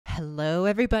Hello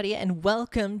everybody and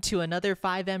welcome to another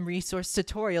FiveM resource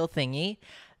tutorial thingy.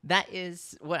 That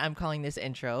is what I'm calling this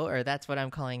intro, or that's what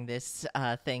I'm calling this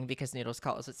thing because Noodles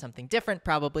calls it something different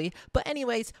probably. But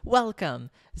anyways, welcome.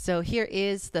 So here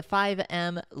is the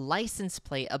FiveM license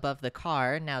plate above the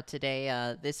car. Now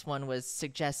today this one was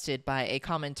suggested by a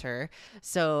commenter.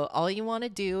 So all you want to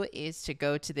do is to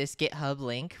go to this GitHub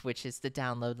link, which is the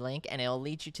download link, and it'll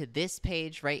lead you to this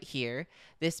page right here.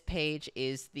 This page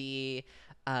is the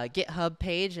GitHub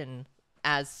page, and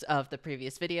as of the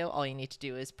previous video, all you need to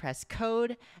do is press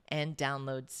code and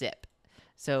download zip.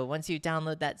 So once you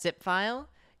download that zip file,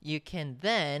 you can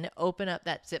then open up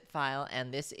that zip file,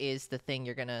 and this is the thing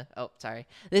you're gonna,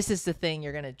 this is the thing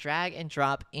you're gonna drag and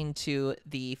drop into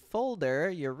the folder,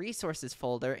 your resources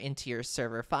folder, into your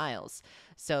server files.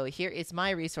 So here is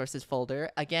my resources folder.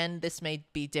 Again, this may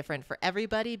be different for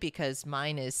everybody because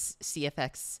mine is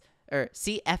CFX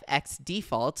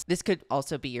default. This could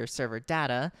also be your server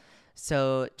data.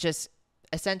 So just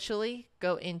essentially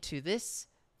go into this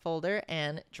folder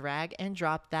and drag and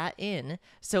drop that in.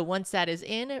 So once that is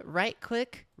in, right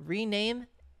click, rename,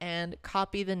 and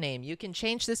copy the name. You can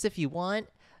change this if you want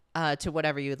to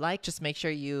whatever you'd like. Just make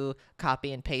sure you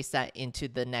copy and paste that into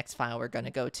the next file we're going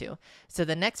to go to. So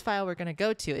the next file we're going to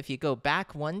go to, if you go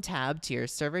back one tab to your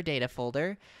server data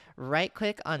folder, right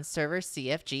click on server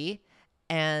CFG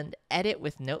and edit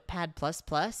with Notepad++.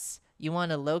 You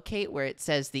want to locate where it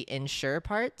says the ensure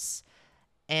parts,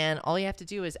 and all you have to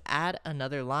do is add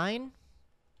another line.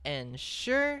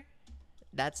 Ensure.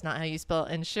 That's not how you spell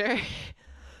ensure.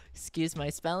 Excuse my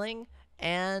spelling.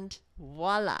 And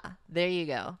voila, there you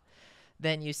go.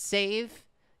 Then you save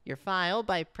your file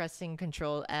by pressing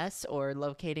Control S or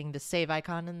locating the save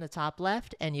icon in the top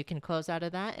left, and you can close out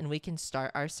of that and we can start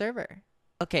our server.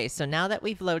 Okay, so now that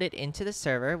we've loaded into the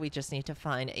server, we just need to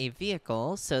find a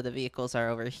vehicle. So the vehicles are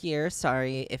over here.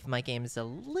 Sorry if my game is a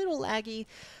little laggy,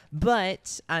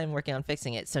 but I'm working on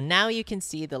fixing it. So now you can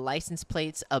see the license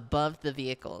plates above the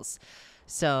vehicles.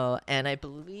 So, and I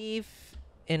believe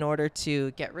in order to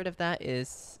get rid of that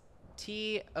is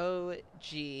TOG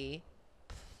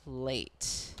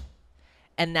plate.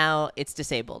 And now it's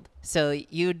disabled. So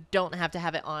you don't have to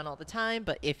have it on all the time,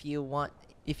 but if you want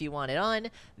it on,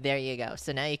 there you go.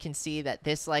 So now you can see that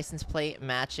this license plate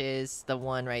matches the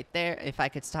one right there. If I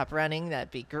could stop running, that'd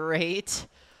be great.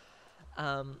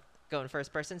 Going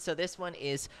first person. So this one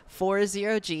is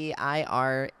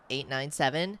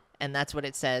 40GIR897, and that's what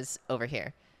it says over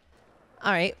here.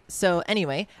 All right, so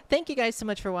anyway, thank you guys so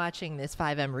much for watching this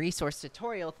FiveM resource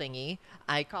tutorial thingy.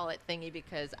 I call it thingy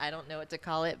because I don't know what to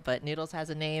call it, but Noodles has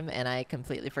a name, and I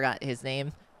completely forgot his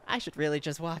name. I should really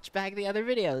just watch back the other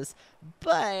videos,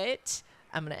 but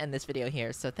I'm going to end this video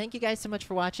here. So thank you guys so much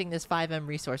for watching this FiveM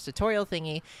resource tutorial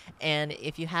thingy. And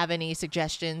if you have any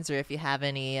suggestions or if you have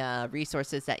any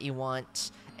resources that you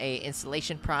want a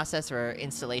installation process or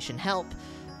installation help,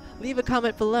 leave a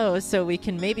comment below so we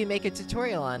can maybe make a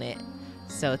tutorial on it.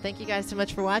 So thank you guys so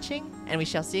much for watching, and we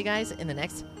shall see you guys in the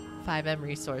next FiveM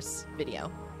resource video.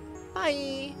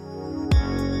 Bye!